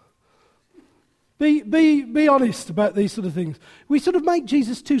 Be honest about these sort of things. We sort of make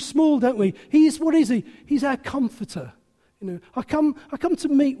Jesus too small, don't we? What is he? He's our comforter. I come to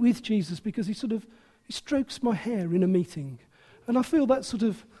meet with Jesus because he strokes my hair in a meeting. And I feel that sort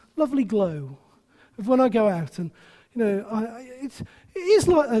of lovely glow of when I go out. And, it is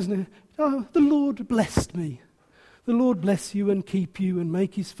like that, isn't it? Oh, the Lord blessed me. The Lord bless you and keep you and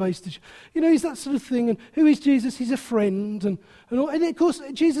make his face to... he's that sort of thing. And who is Jesus? He's a friend. And of course,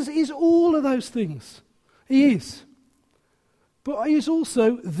 Jesus is all of those things. He is. But he is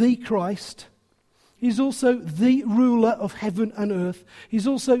also the Christ. He's also the ruler of heaven and earth. He's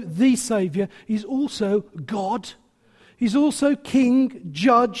also the Saviour. He's also God. He's also King,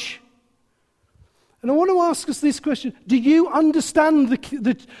 Judge. And I want to ask us this question. Do you understand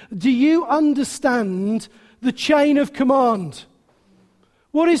the chain of command?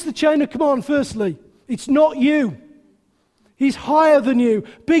 What is the chain of command, firstly? It's not you. He's higher than you,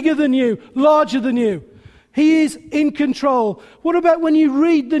 bigger than you, larger than you. He is in control. What about when you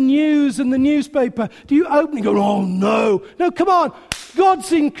read the news and the newspaper? Do you open and go, oh no. No, come on.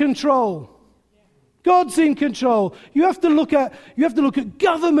 God's in control. God's in control. You have to look at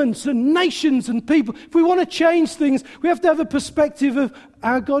governments and nations and people. If we want to change things, we have to have a perspective of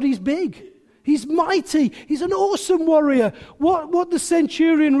our God is big. He's mighty. He's an awesome warrior. What the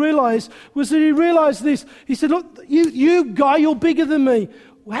centurion realized was that he realized this. He said, look, you guy, you're bigger than me.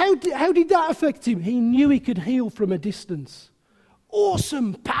 How did that affect him? He knew he could heal from a distance.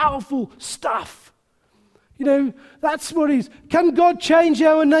 Awesome, powerful stuff. You know, that's what it is. Can God change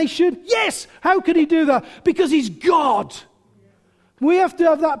our nation? Yes. How can he do that? Because he's God. We have to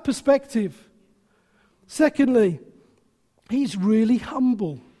have that perspective. Secondly, he's really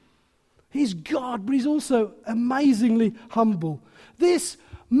humble. He's God, but he's also amazingly humble. This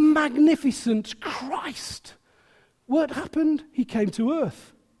magnificent Christ, what happened? He came to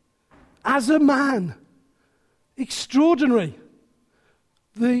earth as a man. Extraordinary.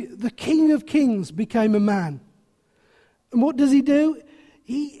 The King of Kings became a man. And what does he do?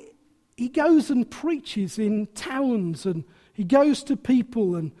 He goes and preaches in towns, and he goes to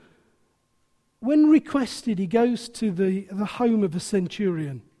people, and when requested, he goes to the home of a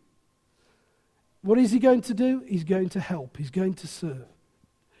centurion. What is he going to do? He's going to help. He's going to serve.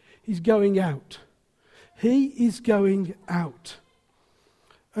 He's going out. He is going out.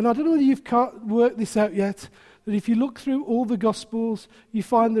 And I don't know whether you've worked this out yet, that if you look through all the Gospels, you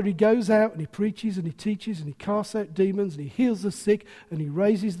find that he goes out and he preaches and he teaches and he casts out demons and he heals the sick and he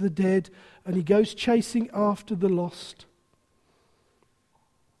raises the dead and he goes chasing after the lost.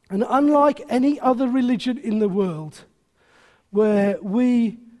 And unlike any other religion in the world where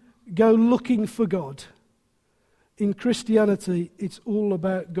we go looking for God, in Christianity, it's all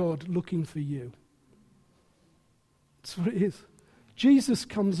about God looking for you. That's what it is. Jesus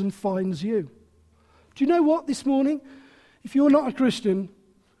comes and finds you. Do you know what this morning? If you're not a Christian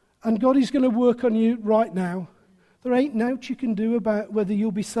and God is going to work on you right now, there ain't nought you can do about whether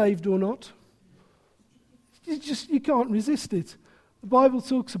you'll be saved or not. You can't resist it. The Bible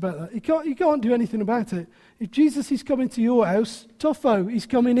talks about that. You can't do anything about it. If Jesus is coming to your house, toffo, he's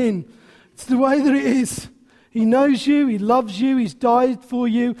coming in. It's the way that it is. He knows you, he loves you, he's died for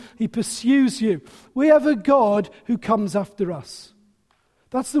you, he pursues you. We have a God who comes after us.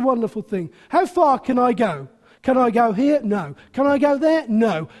 That's the wonderful thing. How far can I go? Can I go here? No. Can I go there?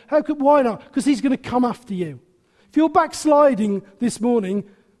 No. Why not? Because he's going to come after you. If you're backsliding this morning,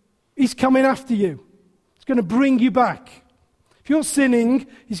 he's coming after you. He's going to bring you back. If you're sinning,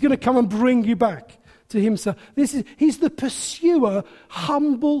 he's going to come and bring you back to himself. He's the pursuer,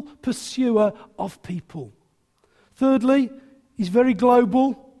 humble pursuer of people. Thirdly, he's very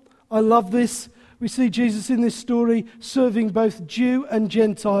global. I love this. We see Jesus in this story serving both Jew and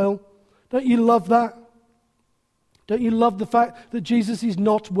Gentile. Don't you love that? Don't you love the fact that Jesus is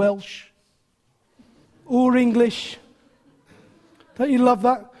not Welsh or English? Don't you love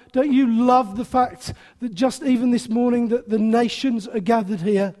that? Don't you love the fact that just even this morning that the nations are gathered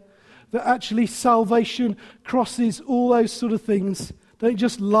here, that actually salvation crosses all those sort of things? Don't you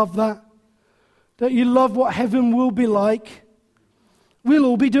just love that? Don't you love what heaven will be like? We'll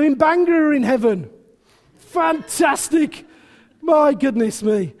all be doing Bhangra in heaven. Fantastic. My goodness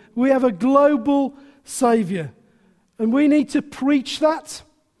me. We have a global Saviour. And we need to preach that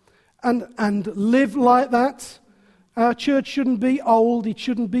and live like that. Our church shouldn't be old. It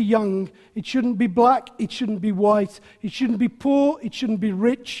shouldn't be young. It shouldn't be black. It shouldn't be white. It shouldn't be poor. It shouldn't be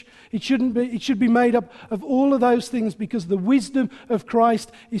rich. It should be made up of all of those things, because the wisdom of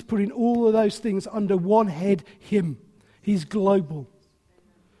Christ is putting all of those things under one head, him. He's global.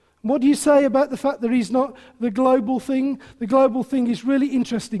 What do you say about the fact that he's not the global thing? The global thing is really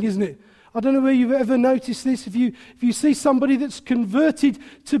interesting, isn't it? I don't know whether you've ever noticed this. If you see somebody that's converted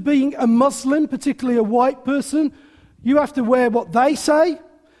to being a Muslim, particularly a white person, you have to wear what they say,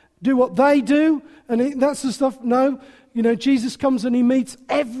 do what they do, and that's the stuff. No, Jesus comes and he meets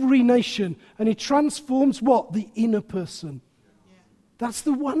every nation, and he transforms what? The inner person. Yeah. That's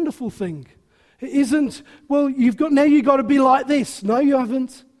the wonderful thing. It isn't, well, you've got to be like this. No, you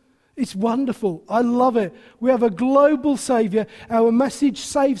haven't. It's wonderful. I love it. We have a global Saviour. Our message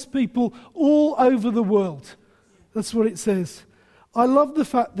saves people all over the world. That's what it says. I love the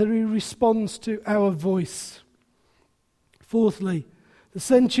fact that he responds to our voice. Fourthly, the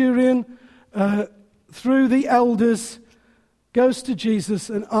centurion, through the elders, goes to Jesus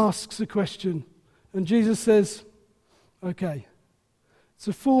and asks a question. And Jesus says, okay, it's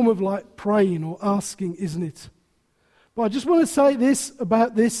a form of like praying or asking, isn't it? But I just want to say this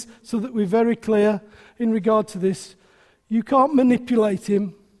about this so that we're very clear in regard to this. You can't manipulate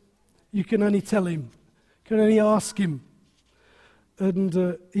him. You can only tell him. You can only ask him.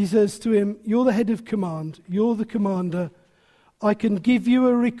 And he says to him, you're the head of command. You're the commander. I can give you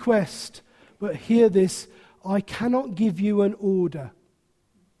a request, but hear this. I cannot give you an order.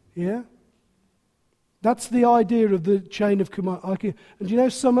 Yeah? That's the idea of the chain of command. And you know,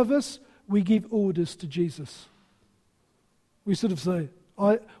 some of us, we give orders to Jesus. We sort of say,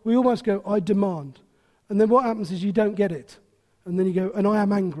 we almost go, I demand. And then what happens is you don't get it. And then you go, and I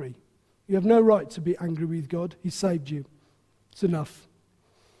am angry. You have no right to be angry with God. He saved you. It's enough.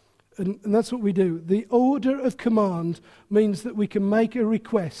 And that's what we do. The order of command means that we can make a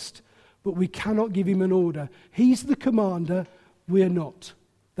request, but we cannot give him an order. He's the commander, we're not.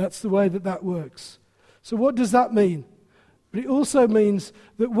 That's the way that works. So what does that mean? But it also means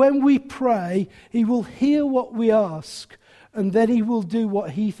that when we pray, he will hear what we ask, and then he will do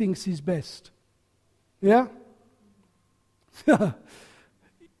what he thinks is best. Yeah?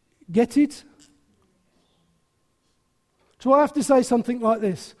 Get it? So I have to say something like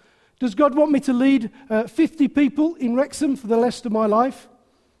this. Does God want me to lead 50 people in Wrexham for the rest of my life?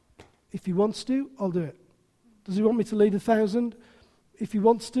 If he wants to, I'll do it. Does he want me to lead 1,000? If he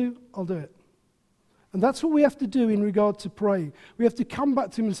wants to, I'll do it. And that's what we have to do in regard to praying. We have to come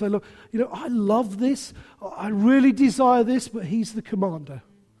back to him and say, look, I love this. I really desire this, but he's the commander.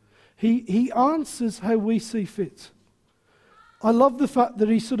 He answers how we see fit. I love the fact that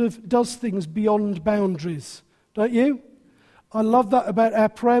he sort of does things beyond boundaries. Don't you? I love that about our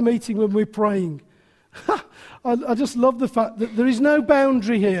prayer meeting when we're praying. I just love the fact that there is no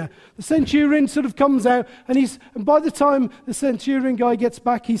boundary here. The centurion sort of comes out, and by the time the centurion guy gets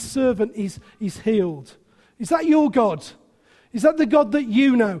back, his servant is healed. Is that your God? Is that the God that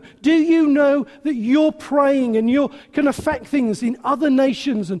you know? Do you know that you're praying and you can affect things in other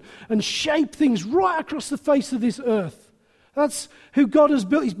nations and shape things right across the face of this earth? That's who God has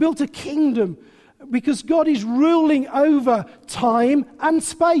built. He's built a kingdom because God is ruling over time and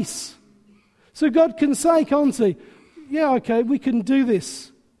space. So God can say, can't he? Yeah, okay, we can do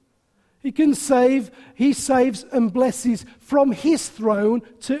this. He can save, he saves and blesses from his throne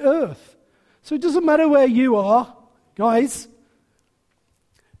to earth. So it doesn't matter where you are, guys.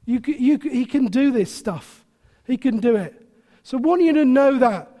 He can do this stuff. He can do it. So I want you to know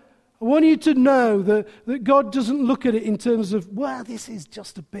that. I want you to know that God doesn't look at it in terms of, well, this is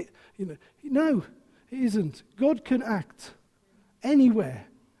just a bit, No, it isn't. God can act anywhere,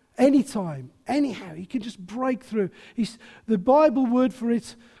 anytime, anyhow. He can just break through. The Bible word for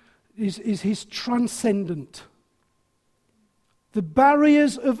it is he's transcendent. The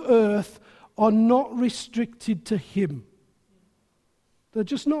barriers of earth are not restricted to him. They're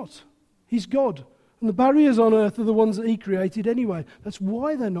just not. He's God. And the barriers on earth are the ones that he created anyway. That's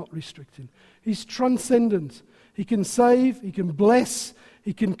why they're not restricted. He's transcendent. He can save, he can bless,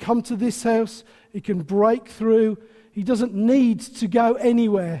 he can come to this house, he can break through. He doesn't need to go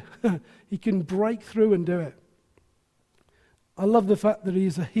anywhere. He can break through and do it. I love the fact that he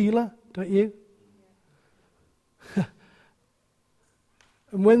is a healer, don't you?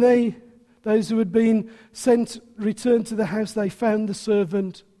 And when those who had been sent returned to the house, they found the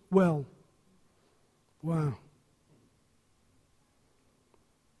servant well. Wow.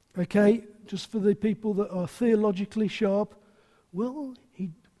 Okay, just for the people that are theologically sharp, well,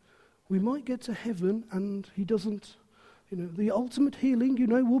 we might get to heaven and he doesn't, the ultimate healing,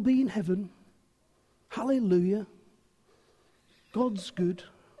 will be in heaven. Hallelujah. God's good.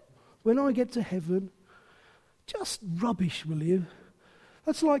 When I get to heaven, just rubbish, will you?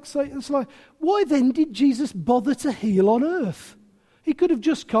 That's like, why then did Jesus bother to heal on earth? He could have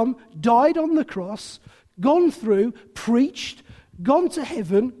just come, died on the cross, gone through, preached, gone to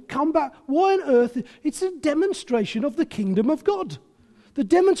heaven, come back. Why on earth? It's a demonstration of the kingdom of God. The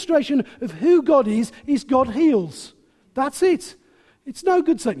demonstration of who God is God heals. That's it. It's no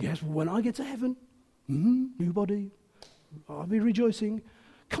good saying, yes, well, when I get to heaven, new body, I'll be rejoicing.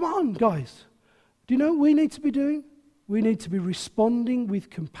 Come on, guys. Do you know what we need to be doing? We need to be responding with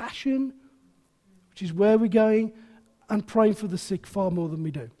compassion, which is where we're going, and praying for the sick far more than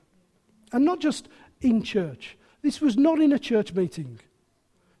we do. And not just in church. This was not in a church meeting.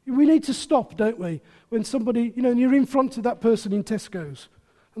 We need to stop, don't we? When somebody, you're in front of that person in Tesco's,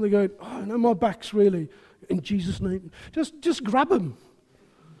 and they're going, oh, no, my back's really, in Jesus' name. Just grab them.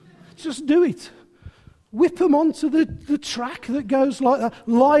 Just do it. Whip them onto the track that goes like that.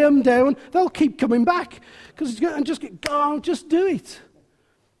 Lie them down. They'll keep coming back. And just do it.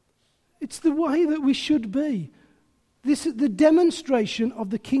 It's the way that we should be. The demonstration of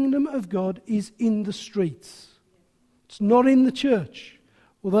the kingdom of God is in the streets. It's not in the church,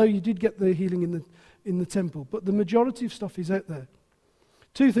 although you did get the healing in the temple. But the majority of stuff is out there.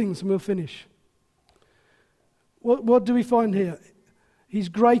 Two things and we'll finish. What do we find here? He's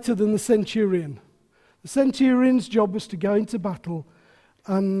greater than the centurion. The centurion's job was to go into battle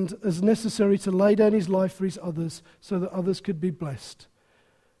and, as necessary, to lay down his life for his others so that others could be blessed.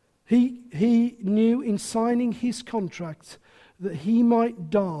 He knew in signing his contract that he might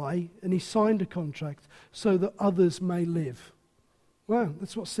die, and he signed a contract so that others may live. Wow,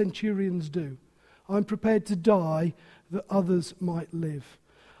 that's what centurions do. I'm prepared to die that others might live.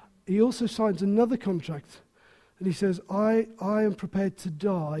 He also signs another contract, and he says, I am prepared to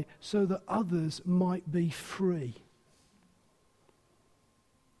die so that others might be free.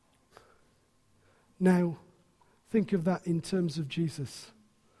 Now, think of that in terms of Jesus.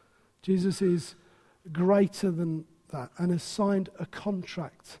 Jesus is greater than that and has signed a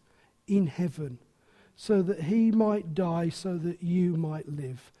contract in heaven so that he might die so that you might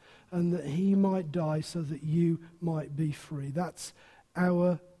live, and that he might die so that you might be free. That's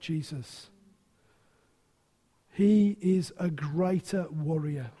our Jesus. He is a greater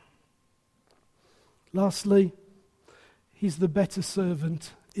warrior. Lastly, he's the better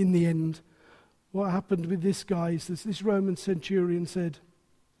servant in the end. What happened with this guy is this Roman centurion said,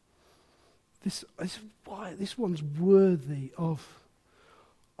 This one's worthy of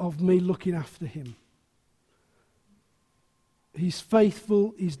me looking after him. He's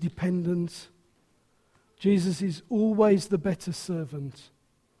faithful, he's dependent. Jesus is always the better servant.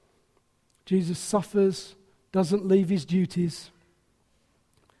 Jesus suffers, doesn't leave his duties,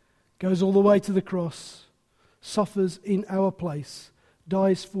 goes all the way to the cross, suffers in our place,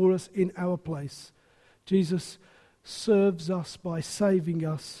 dies for us in our place. Jesus serves us by saving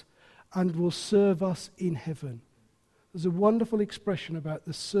us and will serve us in heaven. There's a wonderful expression about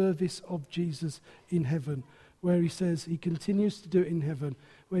the service of Jesus in heaven, where he says, he continues to do it in heaven,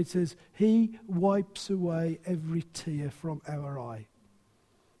 where he says, he wipes away every tear from our eye.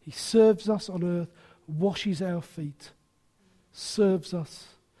 He serves us on earth, washes our feet, serves us,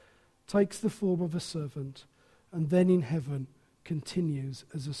 takes the form of a servant, and then in heaven continues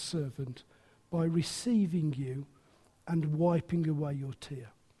as a servant by receiving you and wiping away your tear.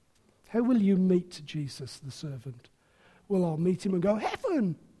 How will you meet Jesus, the servant? Well, I'll meet him and go,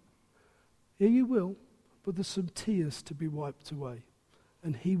 heaven! Yeah, you will, but there's some tears to be wiped away,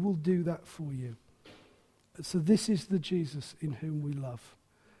 and he will do that for you. So this is the Jesus in whom we love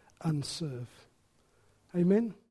and serve. Amen?